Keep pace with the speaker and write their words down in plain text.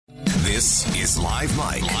This is Live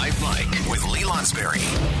Mike. Live Mike with Lee Lonsberry.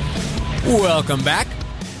 Welcome back.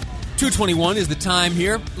 2:21 is the time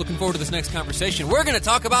here. Looking forward to this next conversation. We're going to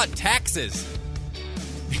talk about taxes.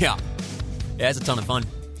 Yeah, it's a ton of fun.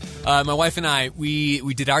 My wife and I,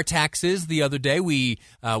 we did our taxes the other day. We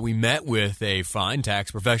met with a fine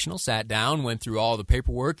tax professional, sat down, went through all the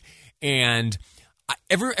paperwork, and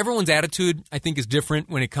everyone's attitude, I think, is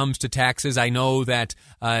different when it comes to taxes. I know that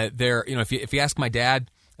if you ask my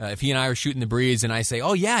dad, if he and I are shooting the breeze, and I say,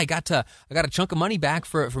 "Oh yeah, I got a chunk of money back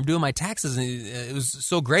from doing my taxes, and it was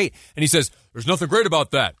so great," and he says, "There's nothing great about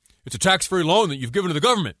that. It's a tax-free loan that you've given to the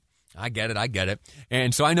government." I get it,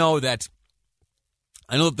 and so I know that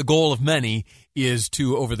the goal of many is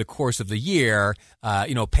to, over the course of the year,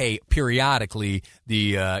 pay periodically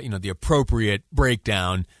the appropriate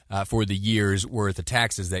breakdown for the year's worth of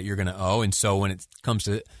taxes that you're going to owe. And so when it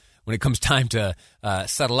comes time to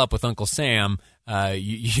settle up with Uncle Sam,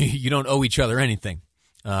 you don't owe each other anything.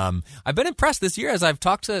 I've been impressed this year as I've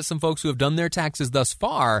talked to some folks who have done their taxes thus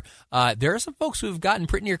far. There are some folks who have gotten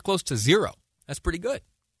pretty near close to zero. That's pretty good.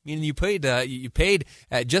 Meaning you paid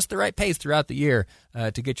just the right pace throughout the year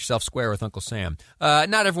to get yourself square with Uncle Sam.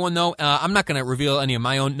 Not everyone, though. I'm not going to reveal any of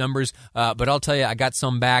my own numbers, but I'll tell you I got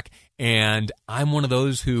some back, and I'm one of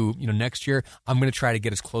those who, next year I'm going to try to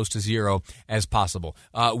get as close to zero as possible.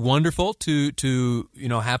 Wonderful to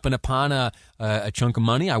happen upon a chunk of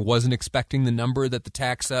money. I wasn't expecting the number that the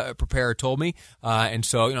tax preparer told me, and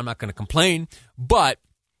so I'm not going to complain. But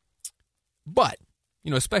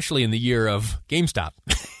especially in the year of GameStop,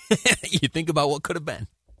 you think about what could have been.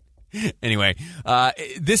 Anyway,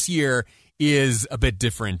 this year is a bit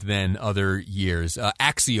different than other years.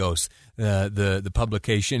 Axios, the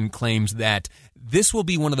publication, claims that this will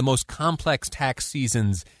be one of the most complex tax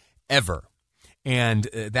seasons ever. And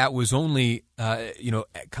that was only,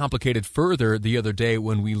 complicated further the other day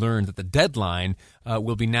when we learned that the deadline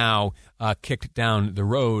will be now kicked down the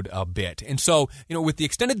road a bit. And so, with the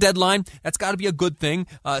extended deadline, that's got to be a good thing.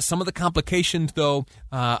 Some of the complications, though,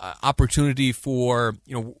 opportunity for,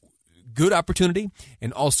 good opportunity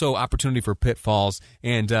and also opportunity for pitfalls.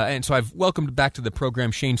 And so I've welcomed back to the program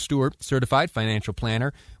Shane Stewart, certified financial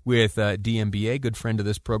planner with DMBA, good friend of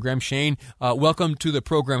this program. Shane, welcome to the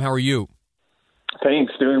program. How are you?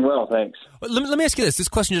 Thanks. Doing well, thanks. Let me ask you this. This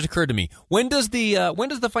question just occurred to me. When does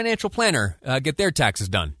the financial planner get their taxes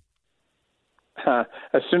done?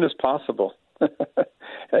 As soon as possible.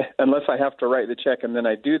 Unless I have to write the check and then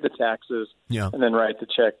I do the taxes and then write the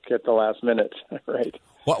check at the last minute. Right.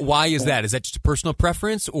 Why is that? Is that just a personal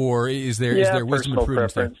preference, or is there wisdom and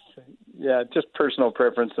prudence there? Yeah, just personal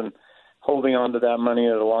preference and holding on to that money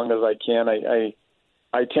as long as I can.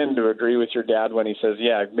 I tend to agree with your dad when he says,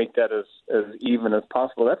 make that as even as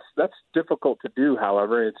possible. That's difficult to do,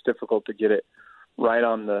 however. It's difficult to get it right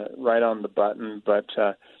on the button. But,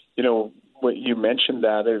 what you mentioned,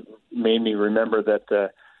 that it made me remember that the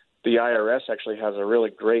IRS actually has a really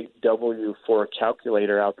great W-4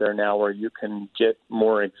 calculator out there now where you can get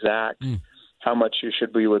more exact how much you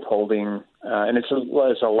should be withholding. And it's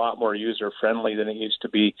a lot more user-friendly than it used to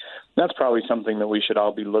be. That's probably something that we should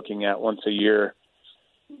all be looking at once a year.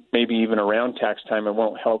 Maybe even around tax time. It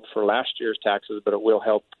won't help for last year's taxes, but it will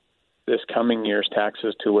help this coming year's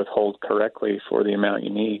taxes to withhold correctly for the amount you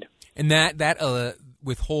need. And that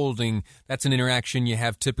withholding, that's an interaction you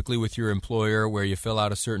have typically with your employer where you fill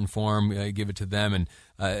out a certain form, you give it to them,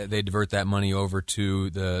 and they divert that money over to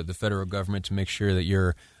the federal government to make sure that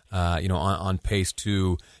you're on pace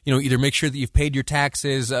to, either make sure that you've paid your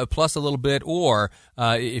taxes plus a little bit, or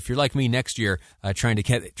if you're like me next year, trying to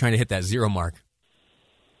hit that zero mark.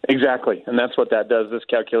 Exactly, and that's what that does. This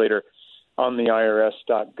calculator on the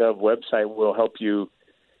IRS.gov website will help you.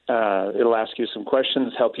 It'll ask you some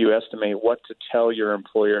questions, help you estimate what to tell your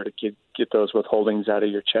employer to get those withholdings out of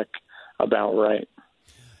your check about right.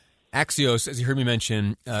 Axios, as you heard me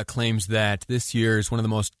mention, claims that this year is one of the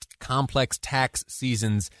most complex tax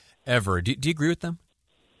seasons ever. Do you agree with them?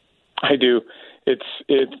 I do.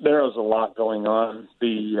 There is a lot going on.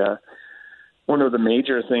 One of the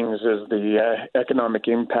major things is the economic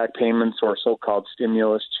impact payments, or so-called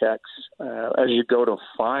stimulus checks. As you go to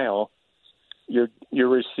file, you're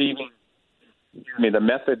receiving the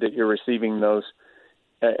method that you're receiving those.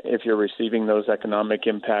 If you're receiving those economic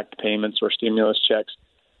impact payments or stimulus checks,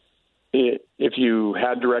 if you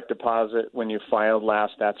had direct deposit when you filed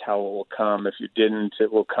last, that's how it will come. If you didn't,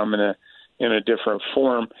 it will come in a different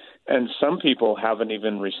form. And some people haven't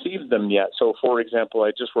even received them yet. So, for example,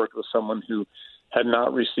 I just worked with someone who had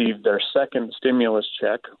not received their second stimulus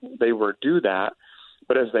check. They were due that.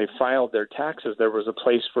 But as they filed their taxes, there was a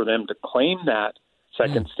place for them to claim that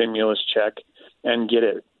second stimulus check and get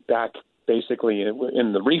it back basically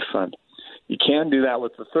in the refund. You can't do that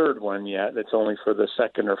with the third one yet. It's only for the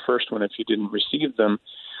second or first one if you didn't receive them.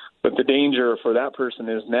 But the danger for that person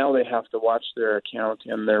is now they have to watch their account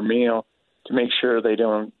and their mail to make sure they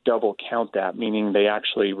don't double count that, meaning they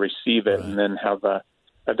actually receive it and then have a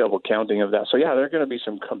double counting of that. So, yeah, there are going to be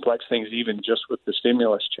some complex things even just with the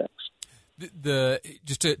stimulus checks.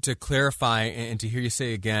 Just to clarify and to hear you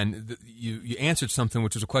say again, you answered something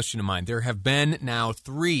which was a question of mine. There have been now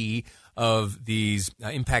 3 of these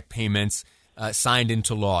impact payments signed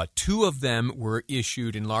into law. 2 of them were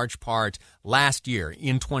issued in large part last year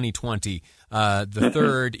in 2020. The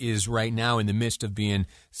third is right now in the midst of being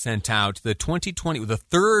sent out. The 2020, the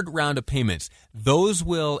third round of payments, those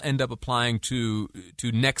will end up applying to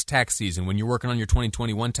next tax season when you're working on your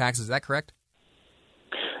 2021 taxes. Is that correct?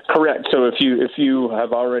 Correct. So if you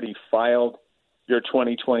have already filed your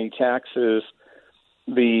 2020 taxes,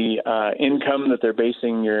 the income that they're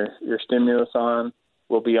basing your stimulus on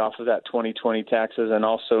will be off of that 2020 taxes, and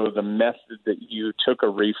also the method that you took a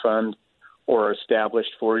refund or established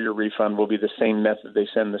for your refund will be the same method they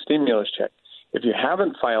send the stimulus check. If you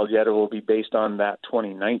haven't filed yet, it will be based on that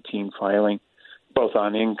 2019 filing, both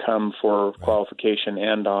on income for qualification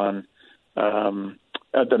and on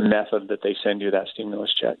the method that they send you that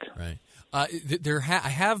stimulus check. Right. I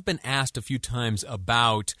have been asked a few times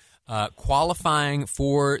about qualifying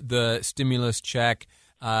for the stimulus check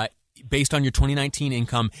based on your 2019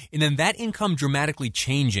 income, and then that income dramatically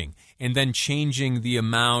changing, and then changing the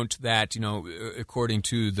amount that, according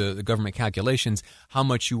to the government calculations, how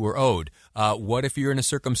much you were owed. What if you're in a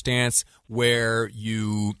circumstance where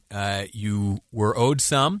you were owed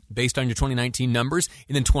some based on your 2019 numbers,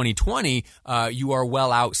 and then 2020 you are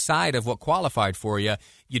well outside of what qualified for you?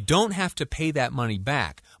 You don't have to pay that money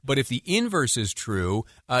back. But if the inverse is true,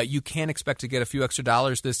 you can expect to get a few extra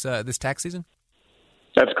dollars this tax season?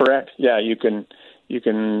 That's correct. Yeah, you can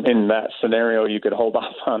in that scenario you could hold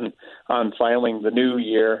off on filing the new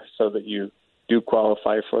year so that you do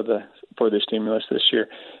qualify for the stimulus this year.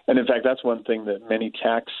 And in fact, that's one thing that many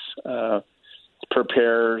tax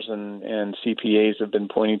preparers and CPAs have been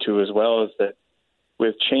pointing to as well, is that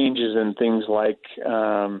with changes in things like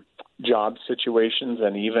job situations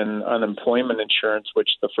and even unemployment insurance, which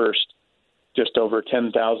the first just over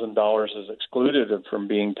 $10,000 is excluded from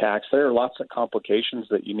being taxed, there are lots of complications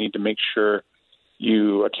that you need to make sure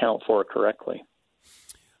you account for correctly.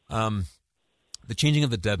 The changing of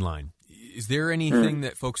the deadline. Is there anything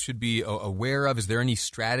that folks should be aware of? Is there any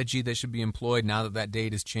strategy that should be employed now that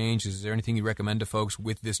date has changed? Is there anything you recommend to folks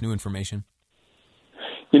with this new information?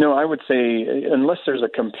 I would say unless there's a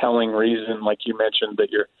compelling reason, like you mentioned, that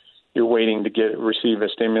you're waiting to receive a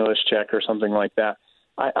stimulus check or something like that,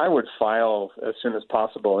 I would file as soon as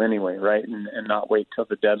possible anyway, right, and not wait till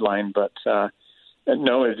the deadline. But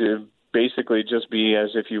no, it would basically just be as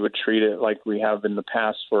if you would treat it like we have in the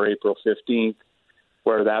past for April 15th,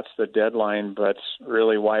 where that's the deadline. But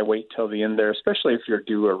really, why wait till the end there, especially if you're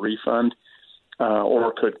due a refund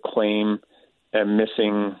or could claim a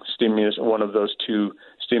missing stimulus, one of those 2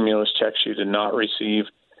 stimulus checks you did not receive.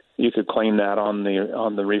 You could claim that on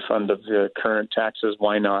the refund of the current taxes.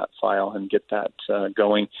 Why not file and get that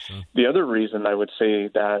going? Sure. The other reason I would say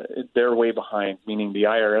that they're way behind, meaning the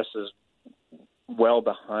IRS is well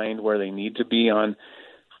behind where they need to be on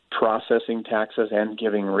processing taxes and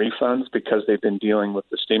giving refunds, because they've been dealing with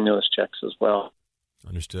the stimulus checks as well.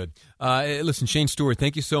 Understood. Listen, Shane Stewart,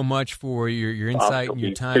 thank you so much for your insight and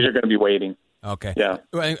your time. Because you're going to be waiting. Okay. Yeah.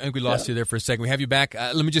 I think we lost you there for a second. We have you back.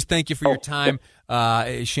 Let me just thank you for your time.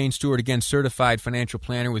 Shane Stewart, again, certified financial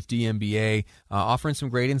planner with DMBA, offering some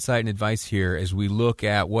great insight and advice here as we look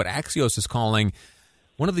at what Axios is calling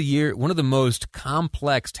one of the most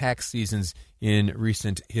complex tax seasons in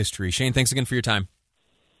recent history. Shane, thanks again for your time.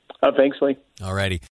 Thanks, Lee. All righty.